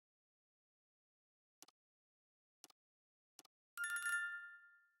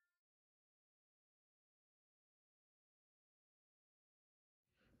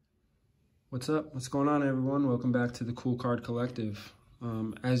What's up? What's going on, everyone? Welcome back to the Cool Card Collective.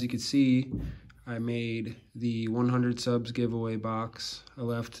 As you can see, I made the 100 subs giveaway box. I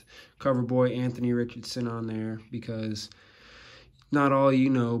left cover boy Anthony Richardson on there because not all you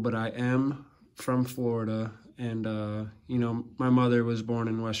know, but I am from Florida, and you know, my mother was born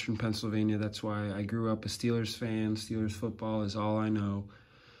in Western Pennsylvania. That's why I grew up a Steelers fan. Steelers football is all I know.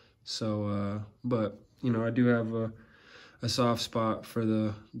 So, but you know, I do have a soft spot for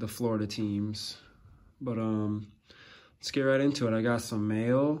the Florida teams. But let's get right into it. I got some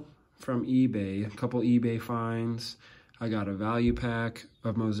mail from eBay, a couple eBay finds. I got a value pack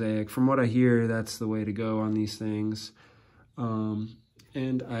of Mosaic. From what I hear, that's the way to go on these things.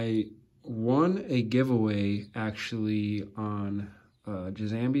 And I won a giveaway actually on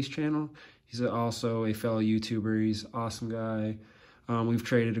Jazambi's channel. He's also a fellow YouTuber. He's an awesome guy. We've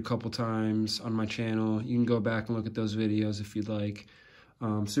traded a couple times on my channel. You can go back and look at those videos if you'd like.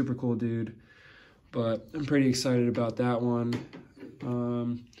 Super cool dude. But I'm pretty excited about that one.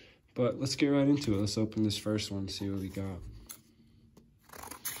 But let's get right into it. Let's open this first one, see what we got.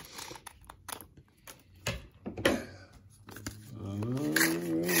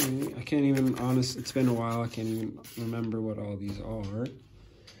 Alright. I can't even, it's been a while. I can't even remember what all these are.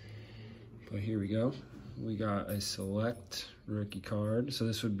 But here we go. We got a select rookie card. So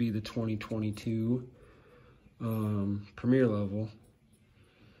this would be the 2022 Premier level.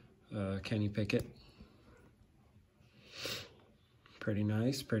 Kenny Pickett. Pretty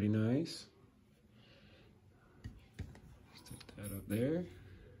nice, pretty nice. Stick that up there.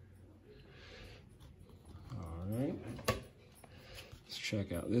 All right. Let's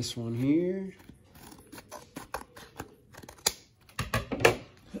check out this one here.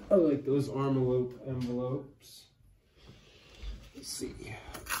 I like those Armalope envelopes. Let's see.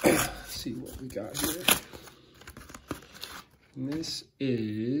 See what we got here. And this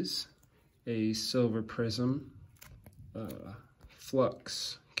is a Silver Prism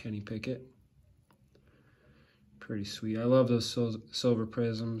Flux Kenny Pickett. Pretty sweet. I love those Silver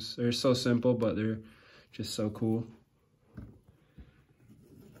Prisms. They're so simple, but they're just so cool.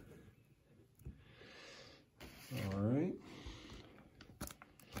 All right.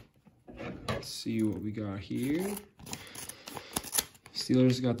 Let's see what we got here.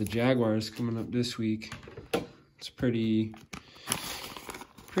 Steelers got the Jaguars coming up this week. It's a pretty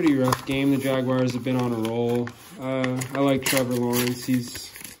rough game. The Jaguars have been on a roll. I like Trevor Lawrence. He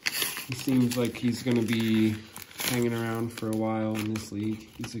seems like he's going to be hanging around for a while in this league.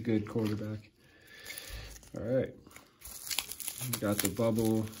 He's a good quarterback. All right. We got the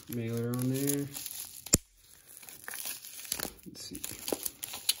bubble mailer on there. Let's see.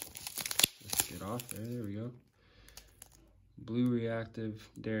 Let's get off there. There we go. Blue Reactive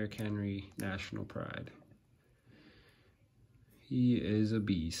Derrick Henry National Pride. He is a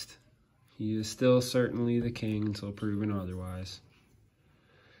beast. He is still certainly the king until proven otherwise.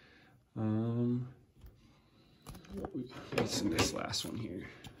 What's in this last one here?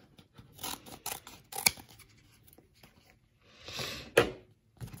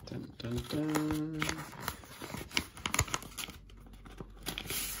 Dun, dun, dun.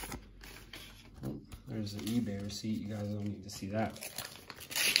 Oh, there's the eBay receipt. You guys don't need to see that.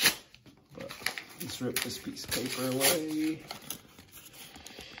 But let's rip this piece of paper away.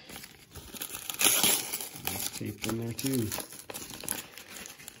 Taped in there too.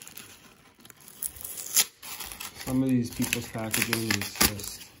 Some of these people's packaging is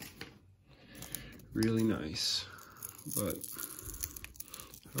just really nice, but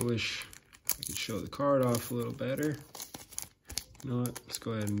I wish I could show the card off a little better. You know what? Let's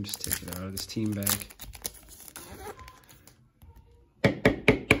go ahead and just take it out of this team bag.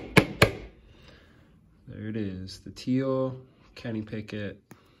 There it is, the teal Kenny Pickett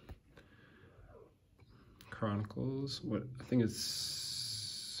Chronicles. What I think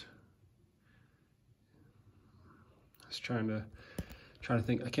it's, I was trying to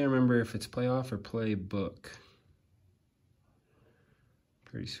think. I can't remember if it's playoff or playbook.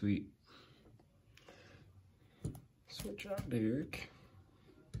 Pretty sweet. Switch out Derek.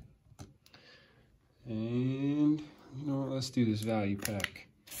 And you know what? Let's do this value pack.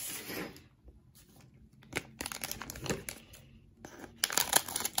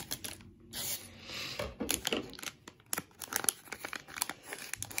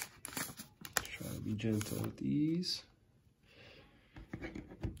 Be gentle with these.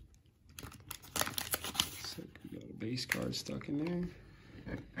 Looks like we got a base card stuck in there.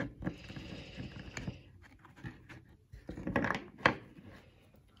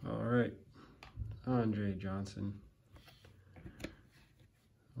 All right, Andre Johnson,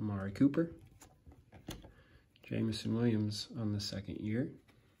 Amari Cooper, Jameson Williams on the second year,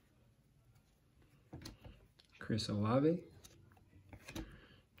 Chris Olave.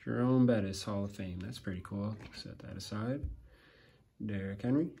 Jerome Bettis, Hall of Fame. That's pretty cool. Set that aside. Derrick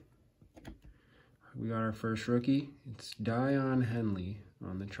Henry. We got our first rookie. It's Dion Henley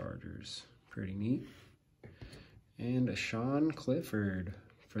on the Chargers. Pretty neat. And a Sean Clifford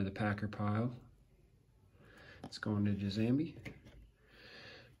for the Packer pile. It's going to Jazambi.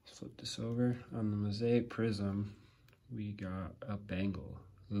 Let's flip this over. On the Mosaic Prism, we got a Bengal.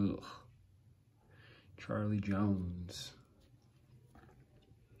 Ugh. Charlie Jones.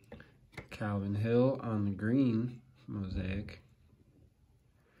 Calvin Hill on the green Mosaic.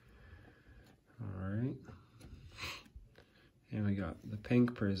 All right. And we got the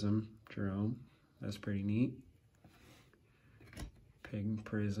pink prism, Jerome. That's pretty neat. Pink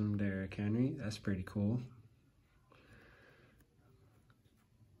prism, Derrick Henry. That's pretty cool.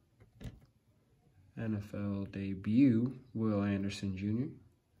 NFL debut, Will Anderson Jr.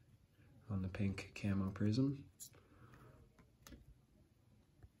 on the pink camo prism.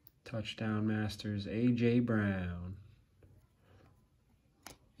 Touchdown Masters, A.J. Brown.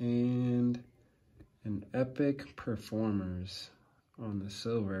 And an Epic Performers on the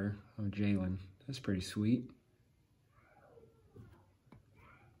silver of Jalen. That's pretty sweet.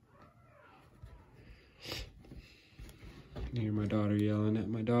 You hear my daughter yelling at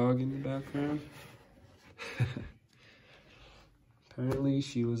my dog in the background. Apparently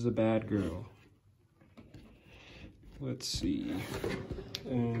she was a bad girl. Let's see.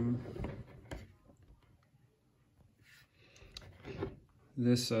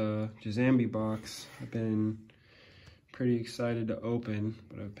 This Jazambi box I've been pretty excited to open,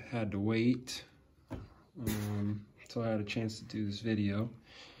 but I've had to wait until I had a chance to do this video.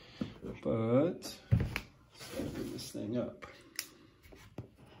 But let's open this thing up.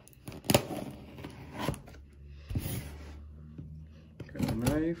 Grab a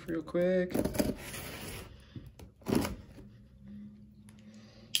knife real quick.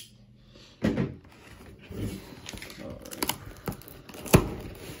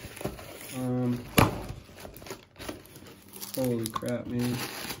 Holy crap, man.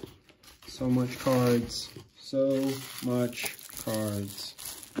 So much cards. So much cards.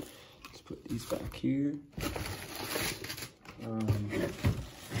 Let's put these back here.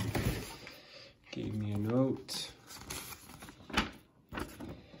 Gave me a note.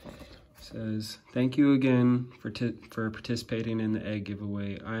 Says, thank you again for participating in the egg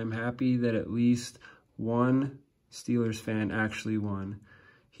giveaway. I am happy that at least one Steelers fan actually won.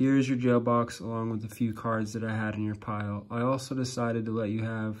 Here's your gel box along with a few cards that I had in your pile. I also decided to let you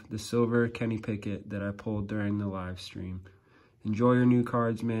have the silver Kenny Pickett that I pulled during the live stream. Enjoy your new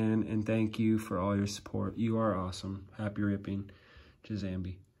cards, man, and thank you for all your support. You are awesome. Happy ripping,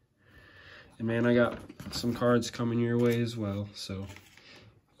 Jazambi. And man, I got some cards coming your way as well. So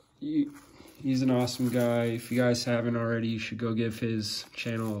he's an awesome guy. If you guys haven't already, you should go give his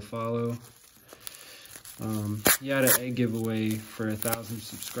channel a follow. He had an egg giveaway for 1,000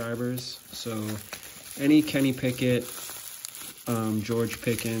 subscribers. So any Kenny Pickett, George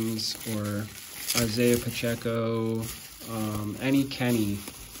Pickens, or Isaiah Pacheco, any Kenny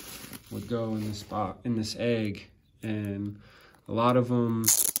would go in this egg, and a lot of them,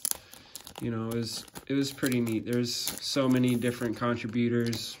 you know, it was pretty neat. There's so many different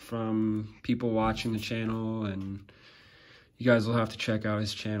contributors from people watching the channel, and you guys will have to check out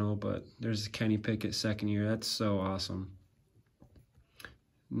his channel, but there's the Kenny Pickett second year. That's so awesome.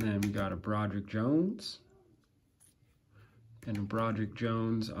 And then we got a Broderick Jones. And a Broderick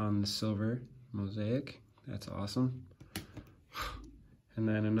Jones on the silver Mosaic. That's awesome. And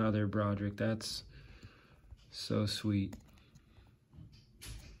then another Broderick. That's so sweet.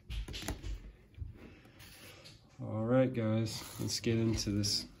 All right, guys. Let's get into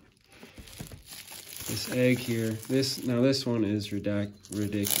this egg here. This one is ridiculous.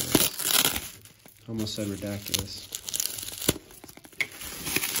 Almost said ridiculous.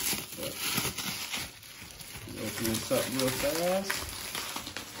 But open this up real fast.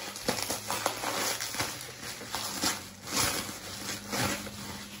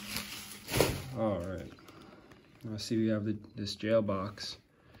 All right. Now see, we have this jail box.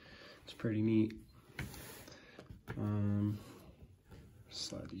 It's pretty neat.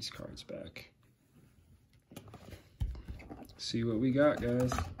 Slide these cards back. See what we got,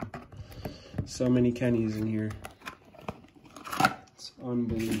 guys. So many Kennys in here. It's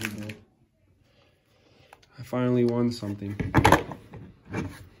unbelievable. I finally won something.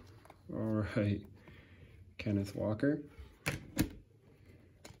 All right. Kenneth Walker.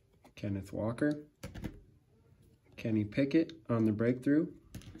 Kenneth Walker. Kenny Pickett on the breakthrough.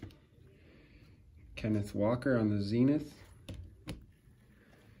 Kenneth Walker on the zenith.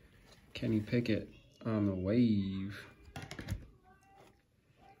 Kenny Pickett on the wave.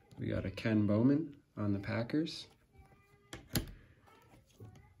 We got a Ken Bowman on the Packers.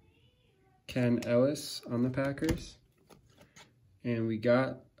 Ken Ellis on the Packers. And we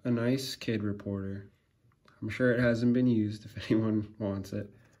got a nice kid reporter. I'm sure it hasn't been used if anyone wants it.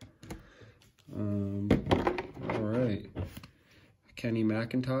 All right. Kenny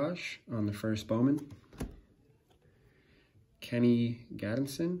McIntosh on the first Bowman. Kenny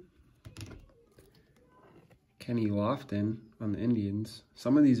Gaddison. Kenny Lofton on the Indians.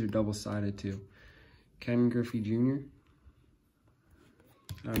 Some of these are double-sided too. Ken Griffey Jr.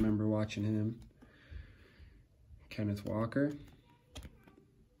 I remember watching him. Kenneth Walker.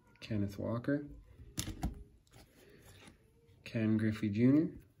 Kenneth Walker. Ken Griffey Jr.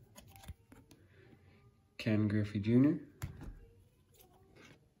 Ken Griffey Jr.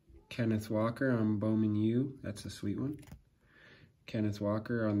 Kenneth Walker on Bowman U. That's a sweet one. Kenneth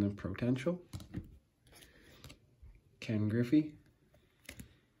Walker on the Potential. Ken Griffey.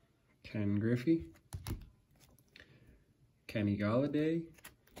 Ken Griffey. Kenny Galladay.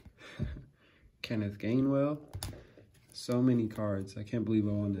 Kenneth Gainwell. So many cards. I can't believe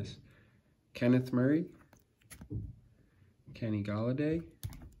I won this. Kenneth Murray. Kenny Galladay.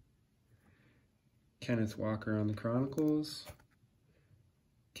 Kenneth Walker on the Chronicles.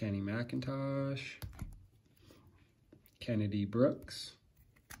 Kenny McIntosh. Kennedy Brooks.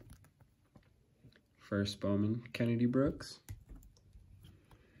 First Bowman, Kennedy Brooks.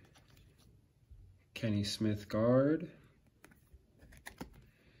 Kenny Smith guard.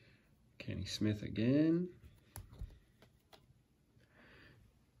 Kenny Smith again.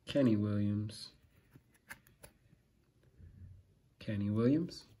 Kenny Williams. Kenny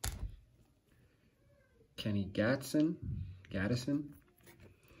Williams. Kenny Gaddison.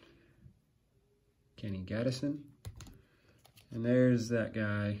 Kenny Gaddison. And there's that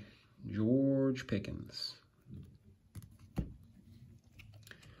guy, George Pickens.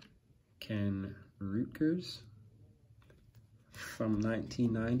 Ken Rutgers from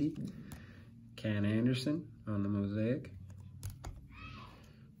 1990. Ken Anderson on the Mosaic.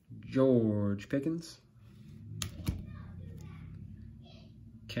 George Pickens.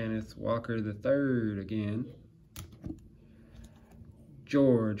 Kenneth Walker III again.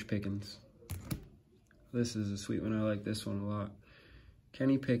 George Pickens. This is a sweet one. I like this one a lot.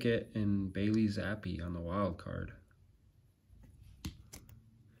 Kenny Pickett and Bailey Zappi on the wild card.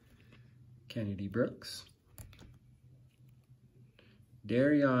 Kennedy Brooks.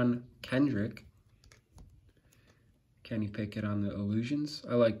 Darion Kendrick. Kenny Pickett on the Illusions.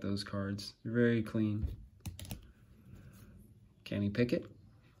 I like those cards. They're very clean. Kenny Pickett.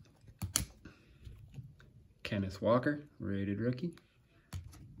 Kenneth Walker, rated rookie.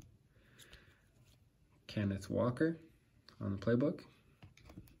 Kenneth Walker on the playbook.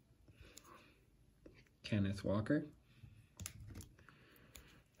 Kenneth Walker.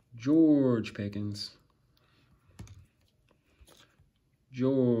 George Pickens.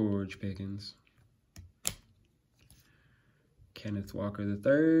 George Pickens. Kenneth Walker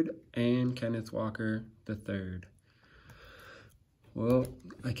III and Kenneth Walker III. Well,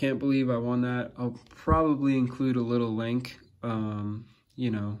 I can't believe I won that. I'll probably include a little link,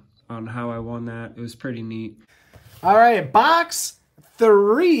 you know, on how I won that. It was pretty neat. All right, box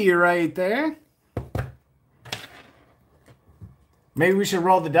 3 right there. Maybe we should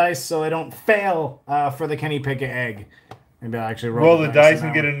roll the dice so they don't fail for the Kenny Pickett egg. Maybe I'll actually roll the dice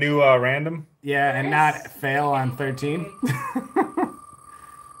and get a new random. Yeah, and not fail on 13.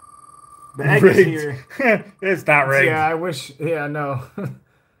 The egg is here. It's not rigged. Yeah, I wish. Yeah, no.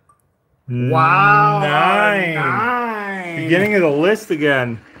 Wow. 9. Beginning of the list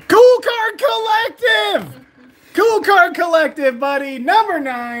again. Cool Card Collective. Cool Card Collective, buddy. Number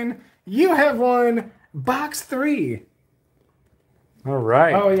 9. You have won box 3. All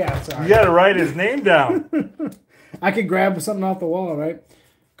right. Oh, yeah. Sorry. You got to write his name down. I could grab something off the wall, right?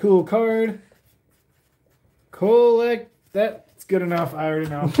 Cool card. Collect. That's good enough. I already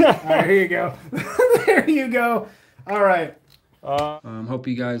know. All right, here you go. There you go. All right. Hope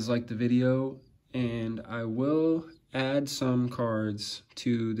you guys liked the video, and I will add some cards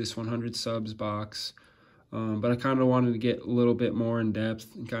to this 100 subs box, but I kind of wanted to get a little bit more in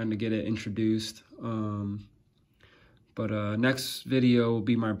depth and kind of get it introduced. But next video will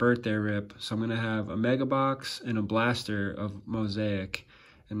be my birthday rip, so I'm going to have a mega box and a blaster of Mosaic,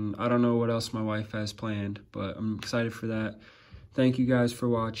 and I don't know what else my wife has planned, but I'm excited for that. Thank you guys for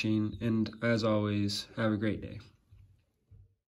watching, and as always, have a great day.